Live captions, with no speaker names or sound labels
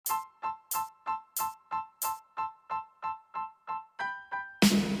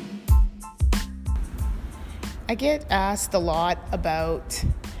I get asked a lot about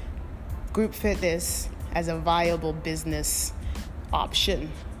group fitness as a viable business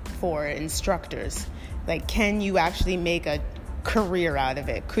option for instructors. Like, can you actually make a career out of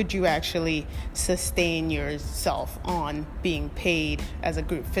it? Could you actually sustain yourself on being paid as a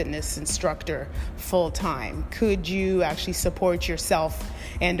group fitness instructor full time? Could you actually support yourself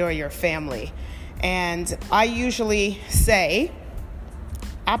and or your family? And I usually say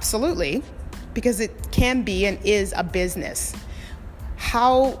absolutely, because it can be and is a business.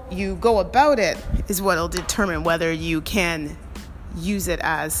 How you go about it is what will determine whether you can use it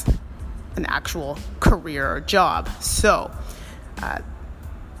as an actual career or job. So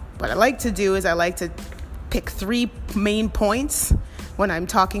what I like to do is I like to pick 3 main points when I'm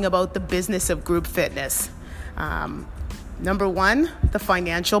talking about the business of group fitness. Number 1, the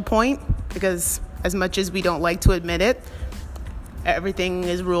financial point, because as much as we don't like to admit it, everything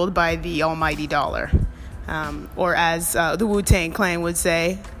is ruled by the almighty dollar. Or as the Wu-Tang Clan would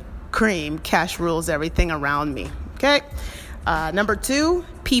say, cream, cash rules everything around me. Okay. Number 2,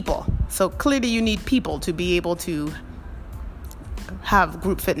 people. So clearly you need people to be able to have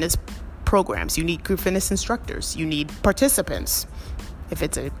group fitness programs. You need group fitness instructors. You need participants. If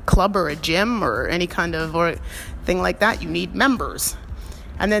it's a club or a gym or any kind of or thing like that, you need members.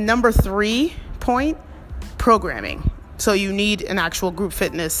 And then number 3 point, programming. So you need an actual group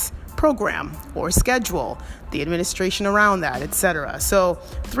fitness program or schedule, the administration around that, etc. So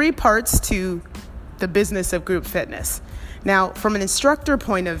 3 parts to the business of group fitness. Now, from an instructor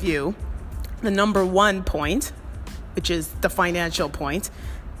point of view, the number 1 point, which is the financial point,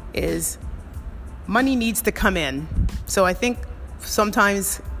 is money needs to come in. So I think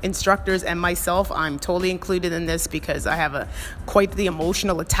sometimes instructors and myself, I'm totally included in this because I have quite the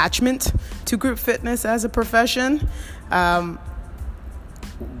emotional attachment to group fitness as a profession.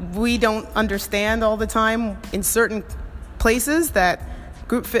 We don't understand all the time in certain places that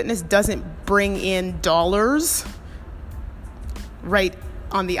group fitness doesn't bring in dollars right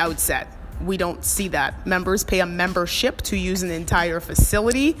on the outset. We don't see that. Members pay a membership to use an entire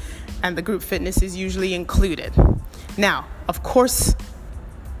facility, and the group fitness is usually included. Now, of course,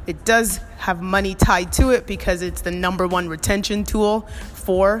 it does have money tied to it because it's the number 1 retention tool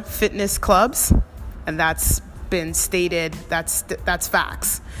for fitness clubs, and that's been stated. That's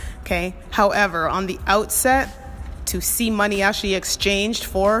facts. Okay. However, on the outset, to see money actually exchanged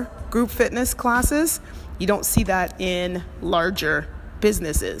for group fitness classes, you don't see that in larger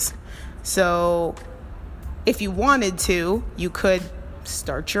businesses. So if you wanted to, you could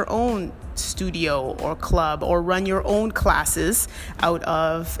start your own studio or club or run your own classes out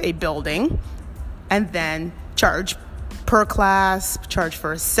of a building and then charge per class, charge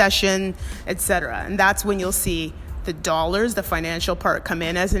for a session, etc. And that's when you'll see the dollars, the financial part, come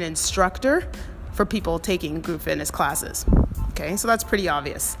in as an instructor for people taking group fitness classes. Okay, so that's pretty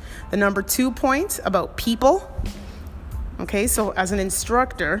obvious. The number 2 point about people. Okay, so as an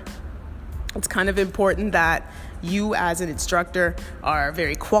instructor, it's kind of important that you as an instructor are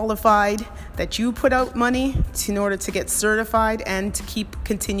very qualified, that you put out money in order to get certified and to keep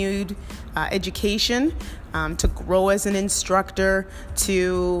continued education, to grow as an instructor,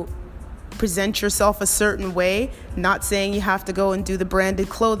 to present yourself a certain way. Not saying you have to go and do the branded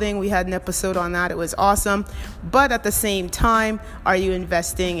clothing. We had an episode on that. It was awesome. But at the same time, are you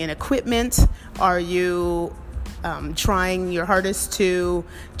investing in equipment? Are you trying your hardest to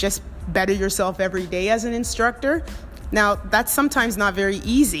just better yourself every day as an instructor? Now, that's sometimes not very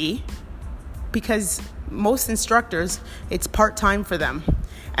easy because most instructors, it's part-time for them.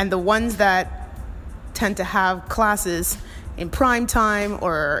 And the ones that tend to have classes in prime time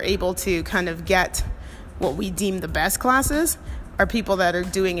or are able to kind of get what we deem the best classes are people that are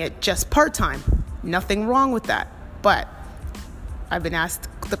doing it just part-time. Nothing wrong with that. But I've been asked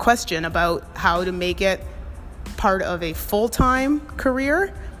the question about how to make it part of a full-time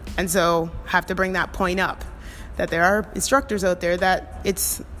career. And so have to bring that point up, that there are instructors out there that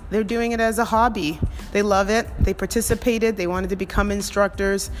they're doing it as a hobby. They love it. They participated. They wanted to become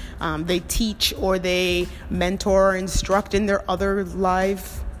instructors. They teach or they mentor or instruct in their other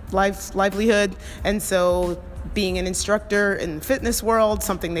livelihood. And so being an instructor in the fitness world,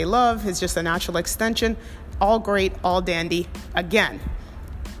 something they love, is just a natural extension. All great, all dandy. Again,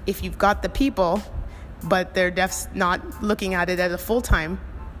 if you've got the people, but they're not looking at it as a full-time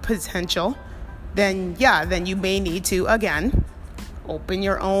potential, then you may need to, again, open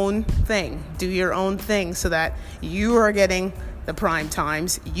your own thing, do your own thing so that you are getting the prime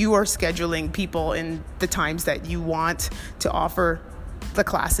times, you are scheduling people in the times that you want to offer the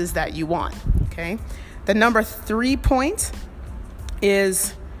classes that you want, okay? The number 3 point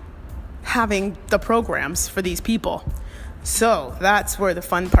is having the programs for these people. So that's where the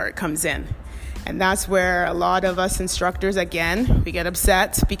fun part comes in. And that's where a lot of us instructors, again, we get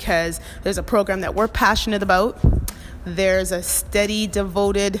upset because there's a program that we're passionate about. There's a steady,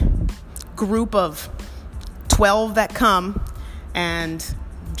 devoted group of 12 that come, and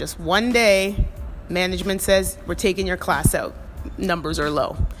just one day, management says, we're taking your class out. Numbers are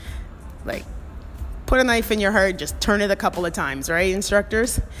low. Like, put a knife in your heart, just turn it a couple of times, right,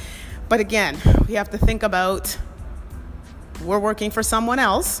 instructors? But again, we have to think about, we're working for someone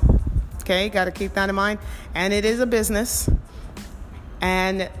else. Okay, got to keep that in mind. And it is a business.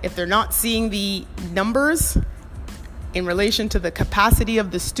 And if they're not seeing the numbers in relation to the capacity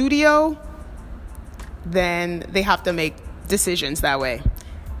of the studio, then they have to make decisions that way.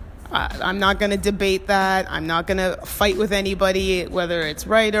 I'm not going to debate that. I'm not going to fight with anybody, whether it's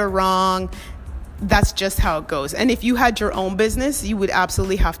right or wrong. That's just how it goes. And if you had your own business, you would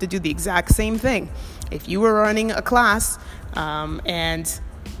absolutely have to do the exact same thing. If you were running a class and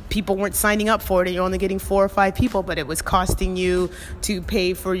people weren't signing up for it, and you're only getting 4 or 5 people, but it was costing you to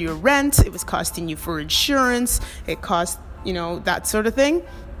pay for your rent, it was costing you for insurance, it cost, that sort of thing,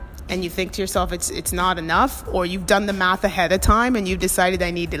 and you think to yourself it's not enough, or you've done the math ahead of time and you've decided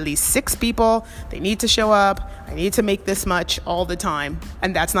I need at least 6 people, they need to show up, I need to make this much all the time,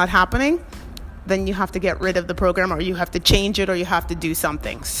 and that's not happening, then you have to get rid of the program, or you have to change it, or you have to do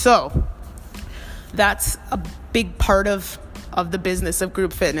something. So that's a big part of the business of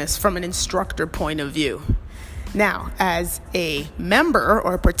group fitness from an instructor point of view. Now, as a member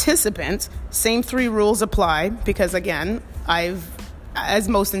or participant, same 3 rules apply, because again, as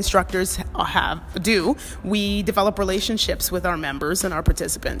most instructors do, we develop relationships with our members and our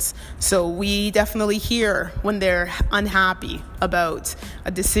participants. So we definitely hear when they're unhappy about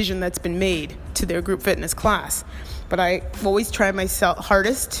a decision that's been made to their group fitness class. But I always try my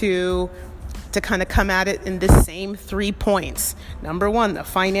hardest to kind of come at it in the same 3 points. Number 1, the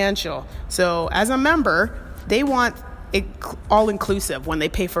financial. So as a member, they want it all-inclusive when they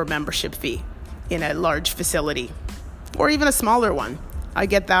pay for a membership fee in a large facility or even a smaller one. I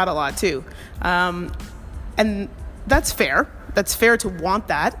get that a lot too. And that's fair. That's fair to want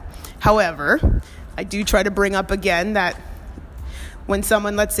that. However, I do try to bring up again that when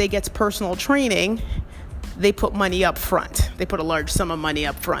someone, let's say, gets personal training, they put money up front. They put a large sum of money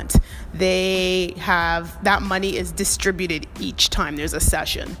up front. That money is distributed each time there's a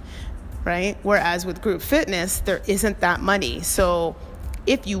session, right? Whereas with group fitness, there isn't that money. So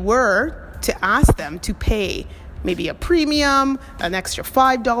if you were to ask them to pay maybe a premium, an extra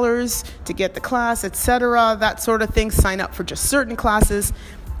 $5 to get the class, etc., that sort of thing, sign up for just certain classes,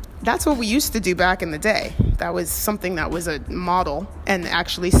 that's what we used to do back in the day. That was something that was a model, and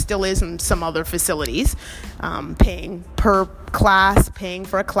actually still is in some other facilities. Paying per class, paying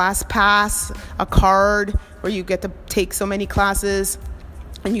for a class pass, a card where you get to take so many classes,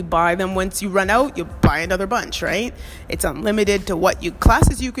 and you buy them. Once you run out, you buy another bunch, right? It's unlimited to what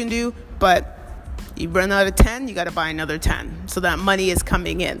classes you can do, but you run out of 10, you got to buy another 10. So that money is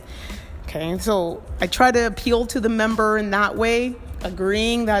coming in. Okay, so I try to appeal to the member in that way,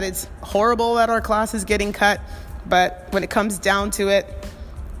 agreeing that it's horrible that our class is getting cut, but when it comes down to it,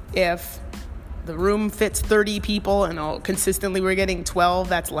 if the room fits 30 people and consistently we're getting 12,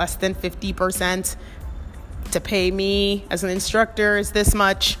 that's less than 50%. To pay me as an instructor is this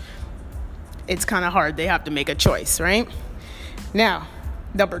much. It's kind of hard. They have to make a choice, right? Now,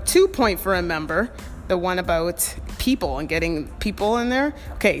 number 2 point for a member, the one about people and getting people in there.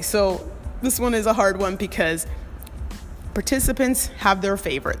 Okay, so this one is a hard one because participants have their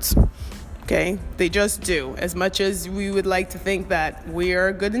favorites. Okay, they just do. As much as we would like to think that we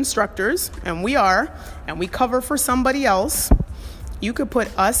are good instructors, and we are, and we cover for somebody else, you could put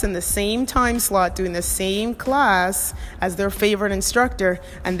us in the same time slot doing the same class as their favorite instructor,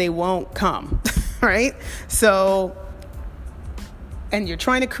 and they won't come, right? So, and you're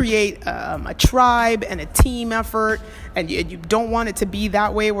trying to create a tribe and a team effort, and you don't want it to be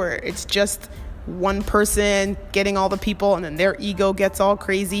that way where it's just one person getting all the people and then their ego gets all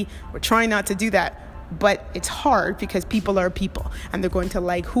crazy. We're trying not to do that, but it's hard because people are people, and they're going to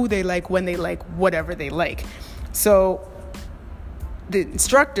like who they like, when they like, whatever they like. So the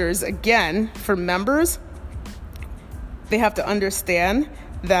instructors, again, for members, they have to understand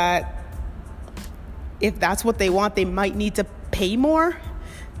that if that's what they want, they might need to pay more.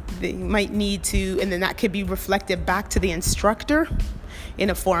 They might need to, and then that could be reflected back to the instructor in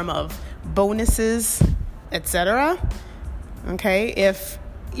a form of bonuses, etc. Okay, if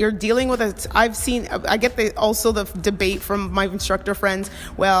you're dealing with it. I get also the debate from my instructor friends.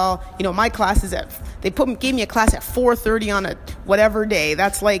 Well, my class is gave me a class at 4:30 on a whatever day.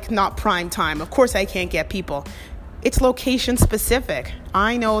 That's like not prime time. Of course I can't get people. It's location specific.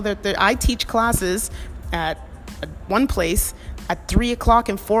 I know that I teach classes at one place at 3 o'clock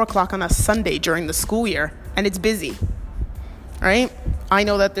and 4 o'clock on a Sunday during the school year, and it's busy. Right? I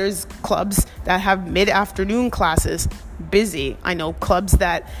know that there's clubs that have mid-afternoon classes, busy. I know clubs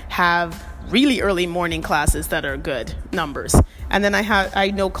that have really early morning classes that are good numbers. And then I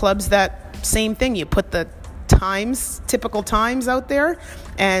know clubs that, same thing, you put the typical times out there,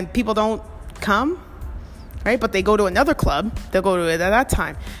 and people don't come, right? But they go to another club, they'll go to it at that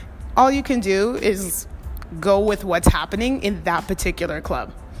time. All you can do is go with what's happening in that particular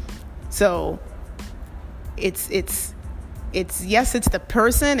club. So it's yes, it's the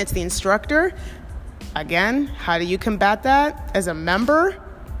person, it's the instructor. Again, how do you combat that? As a member,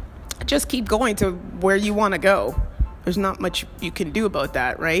 just keep going to where you want to go. There's not much you can do about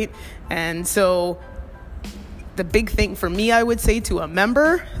that, right? And so the big thing for me, I would say to a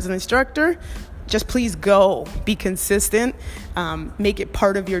member as an instructor, just please go, be consistent, make it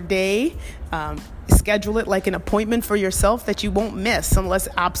part of your day, schedule it like an appointment for yourself that you won't miss unless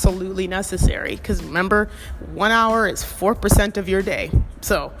absolutely necessary. Because remember, 1 hour is 4% of your day.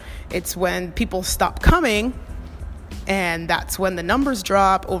 So it's when people stop coming, and that's when the numbers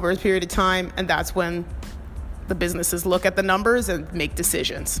drop over a period of time, and that's when the businesses look at the numbers and make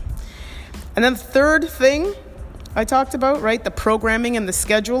decisions. And then the third thing I talked about, right, the programming and the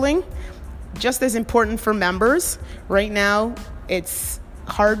scheduling, just as important for members. Right now, it's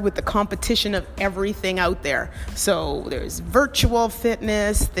hard with the competition of everything out there. So there's virtual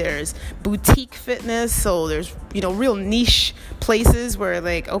fitness, there's boutique fitness, so there's, real niche places where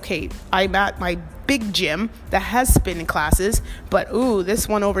okay, I'm at my big gym that has spin classes, but this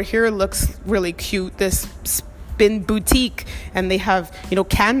one over here looks really cute, this spin boutique, and they have,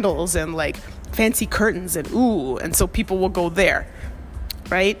 candles and fancy curtains and so people will go there,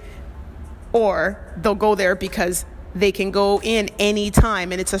 right? Or they'll go there because they can go in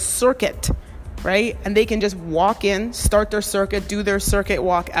anytime, and it's a circuit, right? And they can just walk in, start their circuit, do their circuit,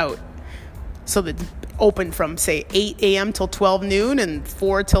 walk out. So that's open from, say, 8 a.m. till 12 noon and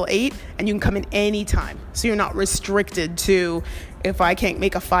 4 till 8, and you can come in anytime. So you're not restricted to, if I can't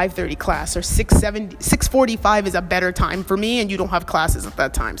make a 5:30 class, or 6:45 is a better time for me, and you don't have classes at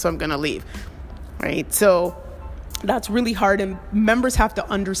that time, so I'm going to leave, right? So that's really hard, and members have to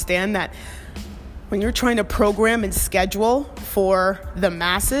understand that when you're trying to program and schedule for the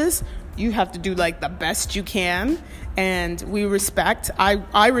masses, you have to do the best you can. And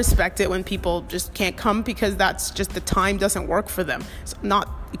I respect it when people just can't come, because that's just the time doesn't work for them. So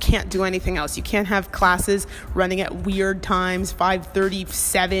you can't do anything else. You can't have classes running at weird times,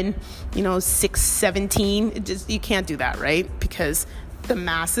 5:37, 6:17. You can't do that, right? Because the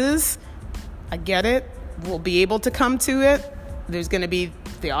masses, I get it, will be able to come to it. There's going to be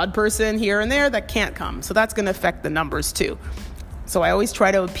the odd person here and there that can't come. So that's going to affect the numbers too. So I always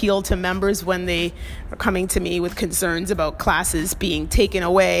try to appeal to members when they are coming to me with concerns about classes being taken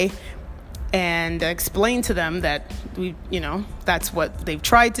away, and explain to them that that's what they've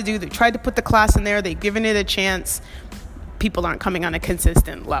tried to do. They've tried to put the class in there. They've given it a chance. People aren't coming on a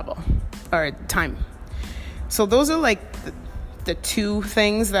consistent level or time. So those are the two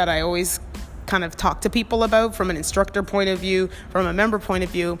things that I always kind of talk to people about from an instructor point of view, from a member point of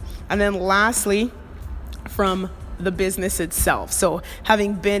view, and then lastly, from the business itself. So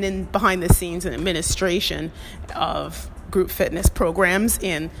having been behind the scenes in administration of group fitness programs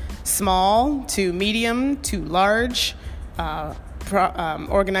in small to medium to large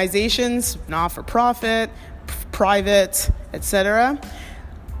organizations, not-for-profit, private, etc.,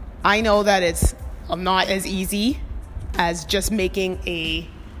 I know that it's not as easy as just making a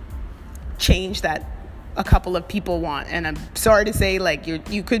change that a couple of people want. And I'm sorry to say,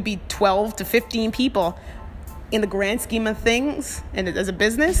 you could be 12 to 15 people. In the grand scheme of things, and as a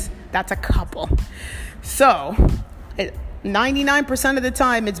business, that's a couple. So 99% of the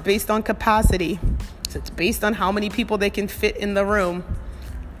time, it's based on capacity. So it's based on how many people they can fit in the room.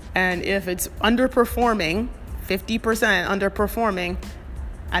 And if it's underperforming, 50% underperforming,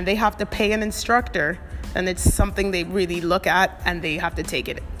 and they have to pay an instructor, then it's something they really look at, and they have to take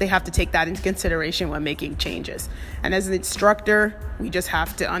it. They have to take that into consideration when making changes. And as an instructor, we just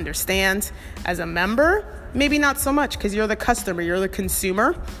have to understand. As a member, maybe not so much, because you're the customer, you're the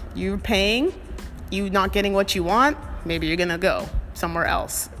consumer, you're paying, you're not getting what you want, maybe you're gonna go somewhere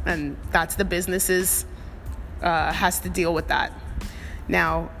else. And that's the businesses has to deal with that.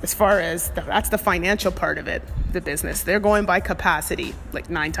 Now, as far as that's the financial part of it, the business, they're going by capacity, like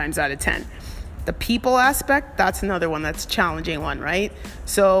 9 times out of 10. The people aspect, that's another one that's a challenging one, right?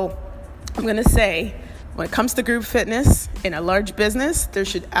 So I'm going to say, when it comes to group fitness in a large business, there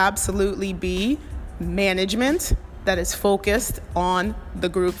should absolutely be management that is focused on the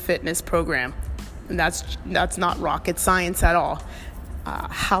group fitness program. And that's not rocket science at all.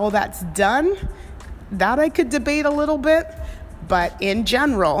 How that's done, that I could debate a little bit. But in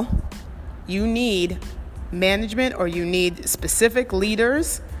general, you need management, or you need specific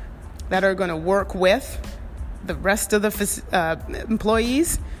leaders that are going to work with the rest of the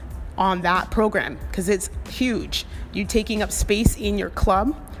employees on that program, because it's huge. You taking up space in your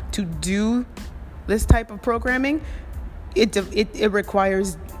club to do this type of programming, it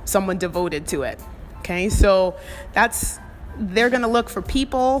requires someone devoted to it. Okay, so they're going to look for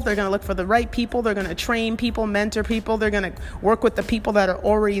people. They're going to look for the right people. They're going to train people, mentor people. They're going to work with the people that are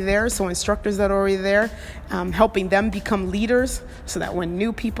already there, so instructors that are already there, helping them become leaders so that when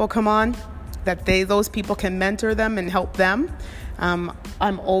new people come on, that those people can mentor them and help them.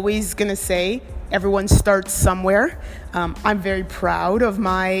 I'm always going to say everyone starts somewhere. I'm very proud of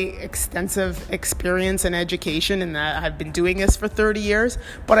my extensive experience and education, and that I've been doing this for 30 years.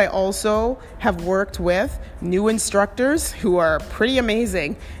 But I also have worked with new instructors who are pretty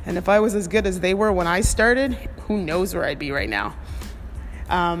amazing. And if I was as good as they were when I started, who knows where I'd be right now.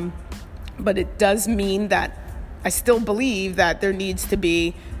 But it does mean that I still believe that there needs to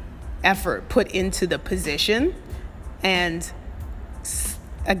be effort put into the position. And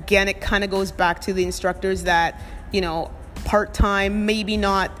again, it kind of goes back to the instructors that, part-time, maybe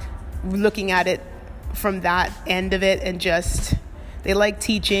not looking at it from that end of it, and just, they like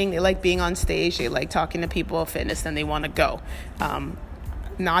teaching, they like being on stage, they like talking to people of fitness, and they want to go.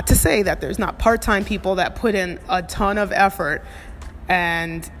 Not to say that there's not part-time people that put in a ton of effort,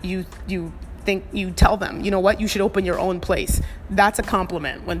 and you tell them, you know what, you should open your own place. That's a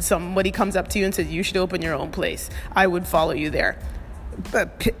compliment. When somebody comes up to you and says, you should open your own place, I would follow you there.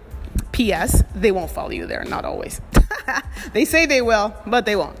 But P.S., they won't follow you there, not always. They say they will, but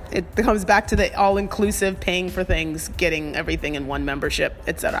they won't. It comes back to the all-inclusive, paying for things, getting everything in one membership,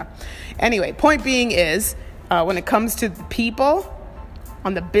 etc. Anyway, point being is, when it comes to the people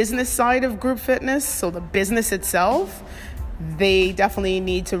on the business side of group fitness, so the business itself, they definitely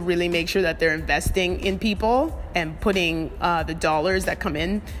need to really make sure that they're investing in people and putting the dollars that come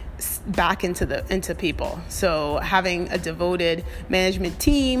in back into people. So having a devoted management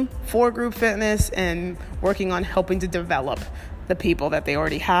team for group fitness and working on helping to develop the people that they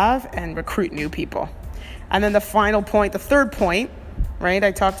already have and recruit new people. And then the final point, the third point, right?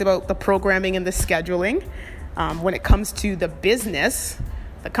 I talked about the programming and the scheduling. When it comes to the business,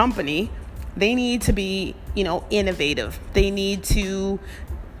 the company, they need to be, innovative. They need to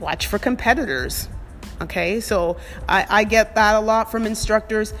watch for competitors. Okay, so I get that a lot from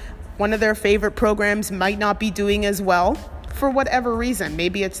instructors. One of their favorite programs might not be doing as well for whatever reason.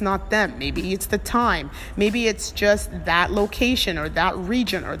 Maybe it's not them. Maybe it's the time. Maybe it's just that location or that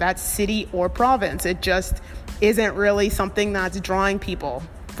region or that city or province. It just isn't really something that's drawing people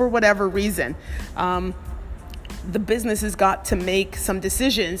for whatever reason. The business has got to make some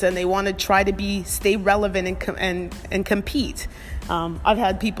decisions, and they want to try to stay relevant and compete. I've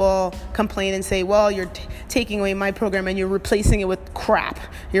had people complain and say, well, you're taking away my program and you're replacing it with crap.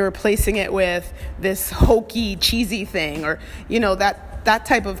 You're replacing it with this hokey, cheesy thing, or, that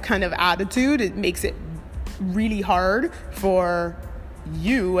type of kind of attitude. It makes it really hard for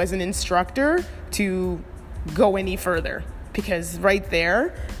you as an instructor to go any further, because right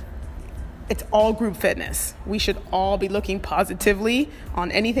there, it's all group fitness. We should all be looking positively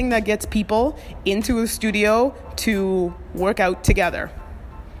on anything that gets people into a studio to work out together.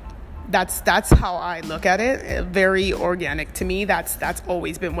 That's how I look at it. Very organic to me. That's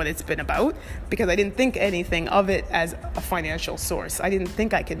always been what it's been about, because I didn't think anything of it as a financial source. I didn't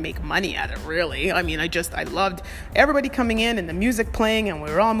think I could make money at it, really. I mean, I loved everybody coming in and the music playing, and we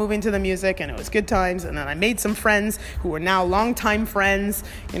were all moving to the music, and it was good times. And then I made some friends who are now longtime friends.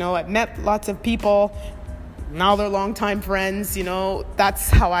 I've met lots of people. Now they're longtime friends. That's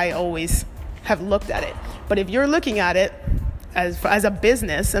how I always have looked at it. But if you're looking at it as a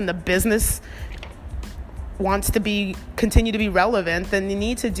business, and the business wants to continue to be relevant, then you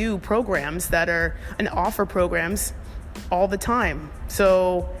need to do programs and offer programs all the time.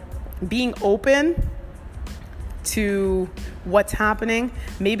 So being open to what's happening,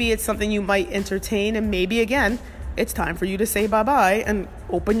 maybe it's something you might entertain, and maybe again, it's time for you to say bye-bye and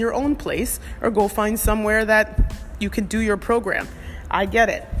open your own place, or go find somewhere that you can do your program. I get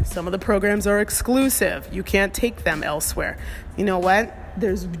it. Some of the programs are exclusive. You can't take them elsewhere. You know what?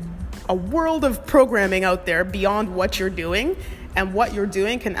 There's a world of programming out there beyond what you're doing, and what you're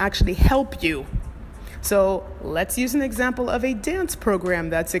doing can actually help you. So let's use an example of a dance program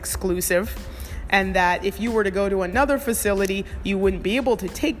that's exclusive, and that if you were to go to another facility, you wouldn't be able to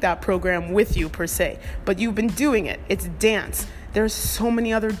take that program with you per se, but you've been doing it. It's dance. There's so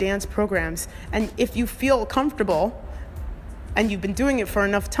many other dance programs, and if you feel comfortable and you've been doing it for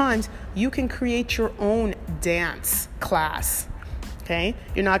enough times, you can create your own dance class. Okay?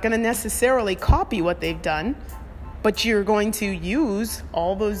 You're not going to necessarily copy what they've done, but you're going to use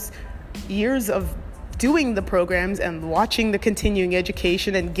all those years of doing the programs and watching the continuing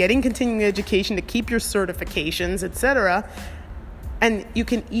education and getting continuing education to keep your certifications, etc. And you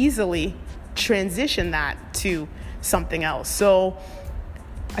can easily transition that to something else. So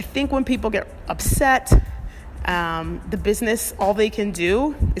I think when people get upset, the business, all they can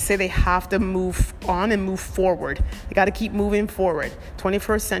do is say they have to move on and move forward. They got to keep moving forward.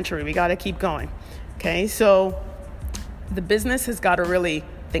 21st century, we got to keep going. Okay, so the business has got to really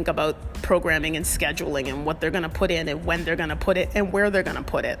think about programming and scheduling and what they're going to put in and when they're going to put it and where they're going to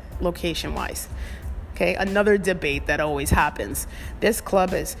put it location-wise. Okay, another debate that always happens. This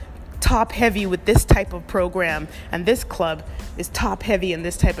club is top heavy with this type of program, and this club is top heavy in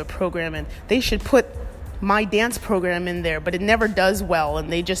this type of program, and they should put my dance program in there, but it never does well,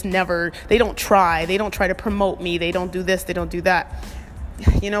 and they don't try to promote me, they don't do this, they don't do that.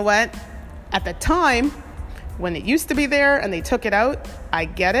 You know what? At the time, when it used to be there and they took it out, I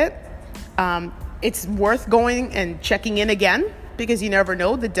get it. It's worth going and checking in again, because you never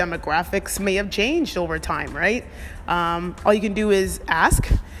know, the demographics may have changed over time, right? All you can do is ask.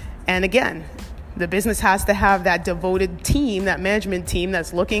 And again, the business has to have that devoted team, that management team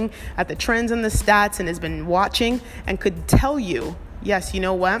that's looking at the trends and the stats and has been watching and could tell you, yes, you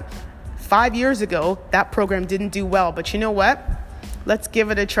know what? 5 years ago, that program didn't do well, but you know what? Let's give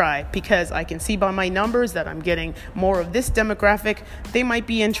it a try, because I can see by my numbers that I'm getting more of this demographic. They might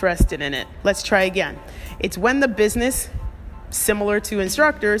be interested in it. Let's try again. It's when the business, similar to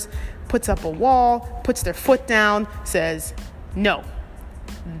instructors, puts up a wall, puts their foot down, says, no,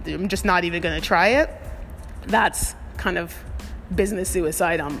 I'm just not even going to try it. That's kind of business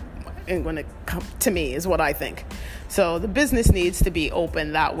suicide when it comes to me, is what I think. So the business needs to be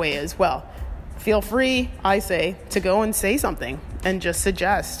open that way as well. Feel free, I say, to go and say something and just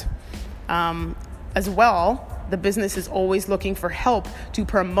suggest. As well, the business is always looking for help to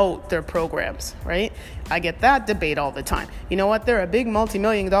promote their programs, right? I get that debate all the time. You know what? They're a big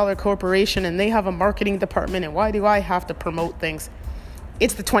multi-million-dollar corporation and they have a marketing department, and why do I have to promote things?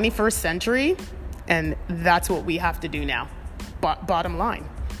 It's the 21st century, and that's what we have to do now. Bottom line,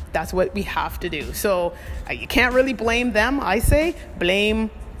 that's what we have to do. So you can't really blame them. I say blame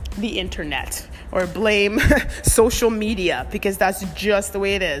the internet or blame social media, because that's just the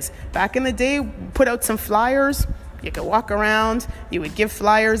way it is. Back in the day, put out some flyers. You could walk around. You would give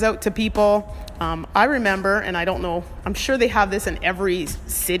flyers out to people. I remember, and I don't know, I'm sure they have this in every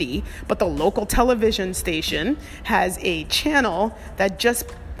city, but the local television station has a channel that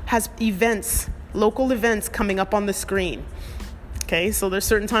just has events, local events coming up on the screen. Okay, so there's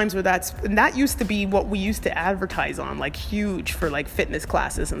certain times where that used to be what we used to advertise on, like huge for like fitness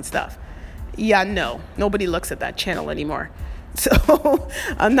classes and stuff. Yeah, no, nobody looks at that channel anymore. So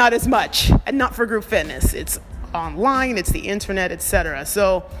not as much, and not for group fitness. It's online, it's the internet, etc.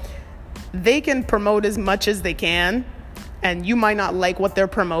 So they can promote as much as they can, and you might not like what they're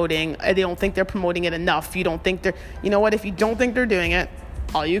promoting. They don't think they're promoting it enough. You don't think you know what, if you don't think they're doing it,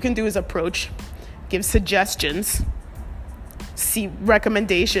 all you can do is approach, give suggestions, see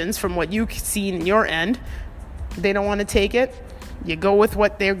recommendations from what you've seen in your end. They don't want to take it. You go with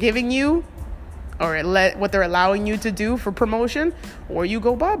what they're giving you, or what they're allowing you to do for promotion, or you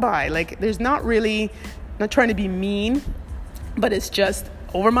go bye-bye. Like, there's not trying to be mean, but it's just,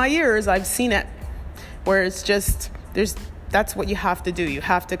 over my years, I've seen it, where it's just, that's what you have to do. You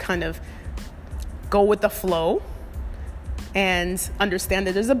have to kind of go with the flow and understand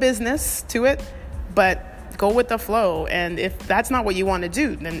that there's a business to it, but go with the flow. And if that's not what you want to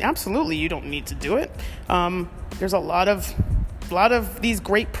do, then absolutely you don't need to do it. There's a lot of these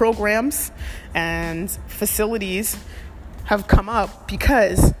great programs and facilities have come up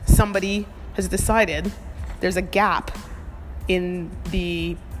because somebody has decided there's a gap in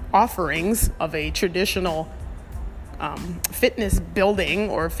the offerings of a traditional fitness building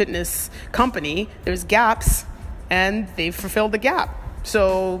or fitness company. There's gaps, and they've fulfilled the gap.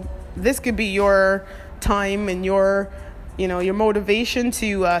 So this could be your time and your motivation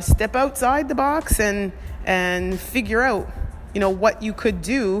to step outside the box and figure out what you could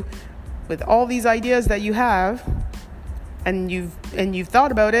do with all these ideas that you have, and you've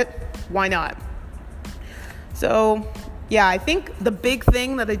thought about it. Why not? So yeah, I think the big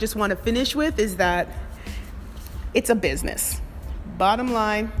thing that I just want to finish with is that it's a business. Bottom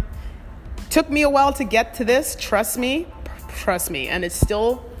line, took me a while to get to this. Trust me. And it's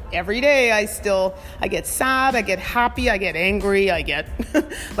still, every day I get sad, I get happy, I get angry, I get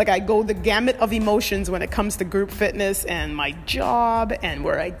I go the gamut of emotions when it comes to group fitness and my job and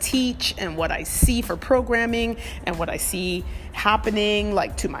where I teach and what I see for programming and what I see happening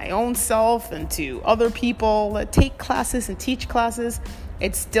to my own self and to other people that take classes and teach classes.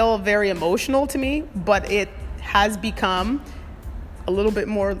 It's still very emotional to me, but it has become a little bit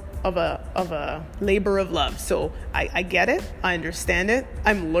more of a labor of love. So I get it. I understand it.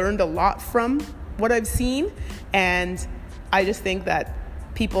 I've learned a lot from what I've seen. And I just think that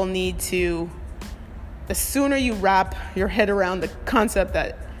people need to, the sooner you wrap your head around the concept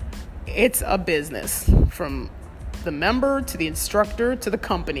that it's a business, from the member to the instructor to the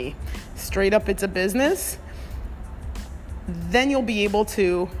company, straight up, it's a business, then you'll be able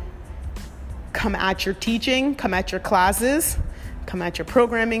to come at your teaching, come at your classes, come at your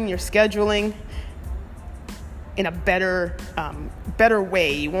programming, your scheduling in a better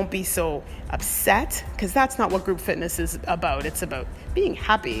way. You won't be so upset, because that's not what group fitness is about. It's about being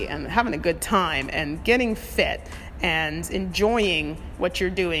happy and having a good time and getting fit and enjoying what you're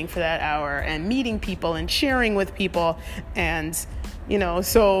doing for that hour and meeting people and sharing with people. And,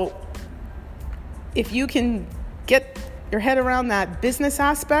 so if you can get your head around that business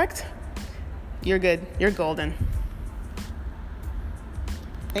aspect, you're good. You're golden.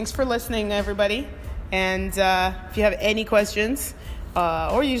 Thanks for listening, everybody. And if you have any questions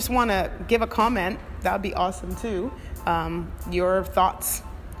or you just want to give a comment, that would be awesome too. Your thoughts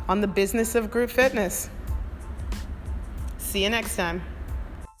on the business of group fitness. See you next time.